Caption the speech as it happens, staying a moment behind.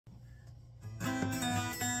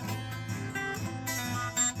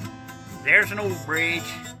There's an old bridge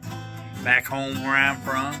back home where I'm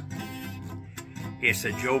from. It's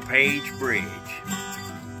the Joe Page Bridge,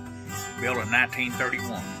 built in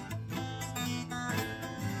 1931.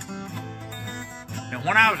 Now,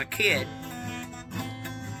 when I was a kid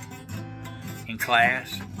in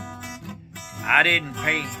class, I didn't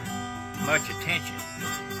pay much attention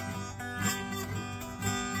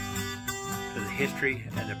to the history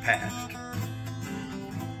of the past.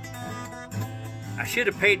 I should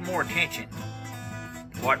have paid more attention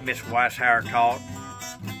to what Miss Weishaar taught.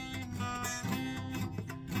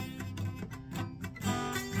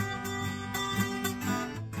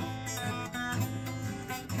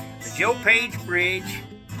 The Joe Page Bridge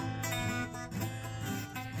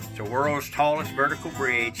is the world's tallest vertical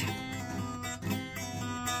bridge.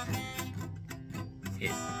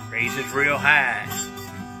 It raises real high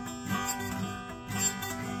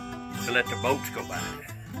to let the boats go by.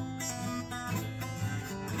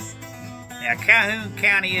 Now, Calhoun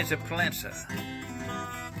County is a peninsula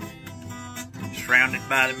surrounded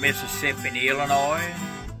by the Mississippi and Illinois.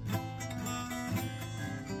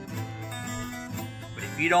 But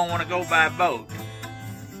if you don't want to go by boat,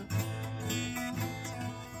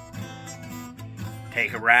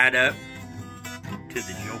 take a ride up to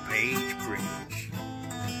the Joe Page Bridge.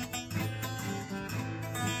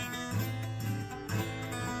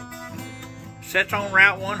 Sits on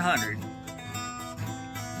Route 100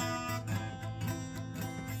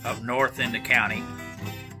 up north in the county.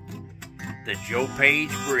 The Joe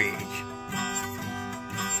Page Bridge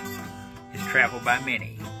is traveled by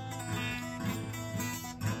many.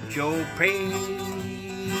 Joe Page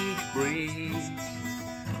Bridge,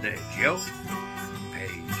 the Joe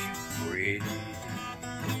Page Bridge.